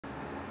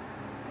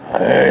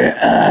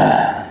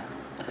Hey,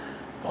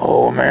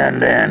 old man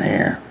Dan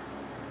here.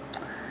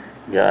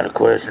 Got a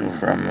question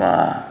from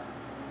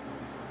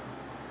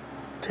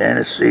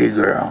Tennessee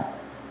girl.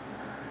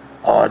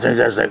 Oh, I think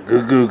that's that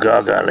Goo Goo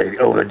Gaga lady.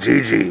 Oh, the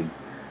Gigi.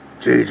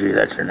 Gigi,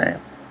 that's her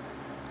name.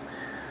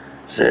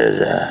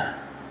 Says,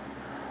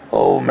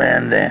 old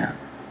man Dan,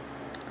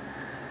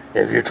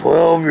 if your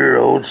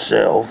 12-year-old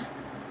self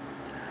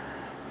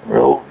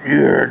wrote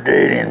your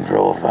dating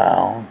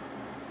profile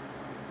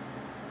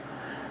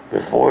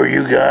before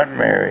you got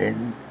married,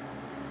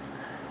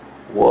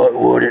 what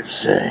would it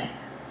say?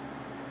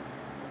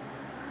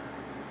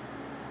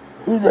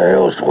 Who the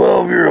hell's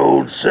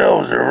 12-year-old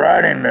selves are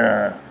writing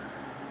a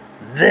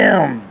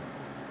damn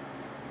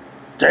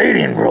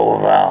dating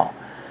profile?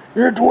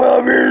 You're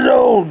 12 years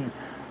old.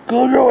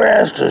 Go your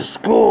ass to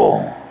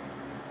school.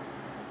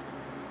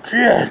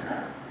 Shit.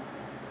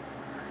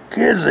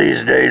 Kids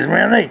these days,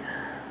 man,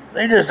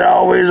 they just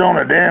always on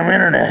the damn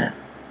internet.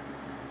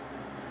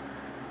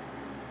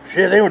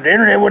 Shit, the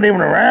internet wasn't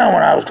even around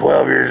when I was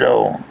 12 years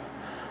old.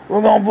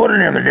 We're gonna put it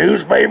in the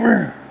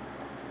newspaper?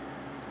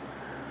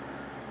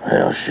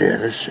 Well, shit,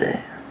 let's see.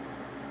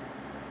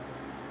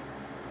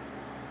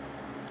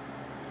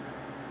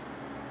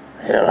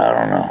 Hell, I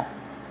don't know.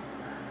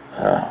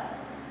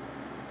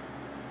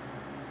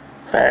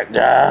 Fat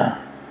guy.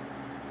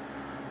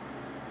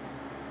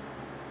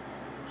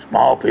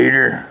 Small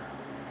Peter.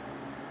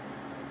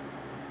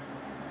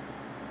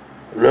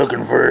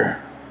 Looking for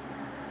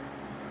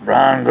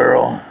blonde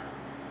girl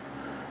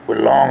with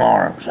long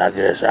arms, I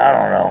guess. I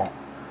don't know.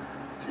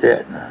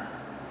 Shit.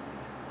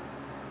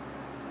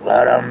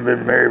 Glad I haven't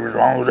been married for as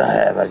long as I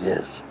have, I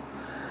guess.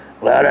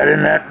 Glad I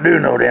didn't have to do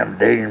no damn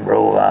dating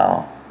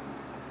profile.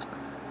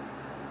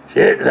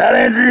 Shit, does that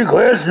answer your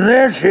question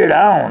there? Shit,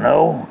 I don't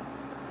know.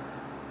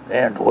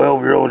 Damn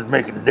 12-year-olds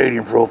making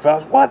dating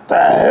profiles. What the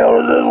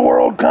hell is this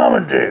world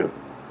coming to?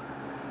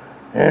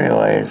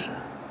 Anyways,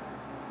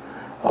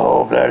 I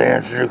hope that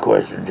answers your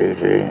question,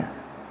 JJ.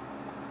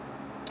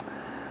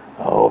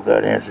 I hope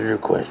that answers your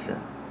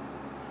question.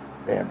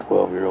 Damn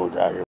 12-year-olds out here.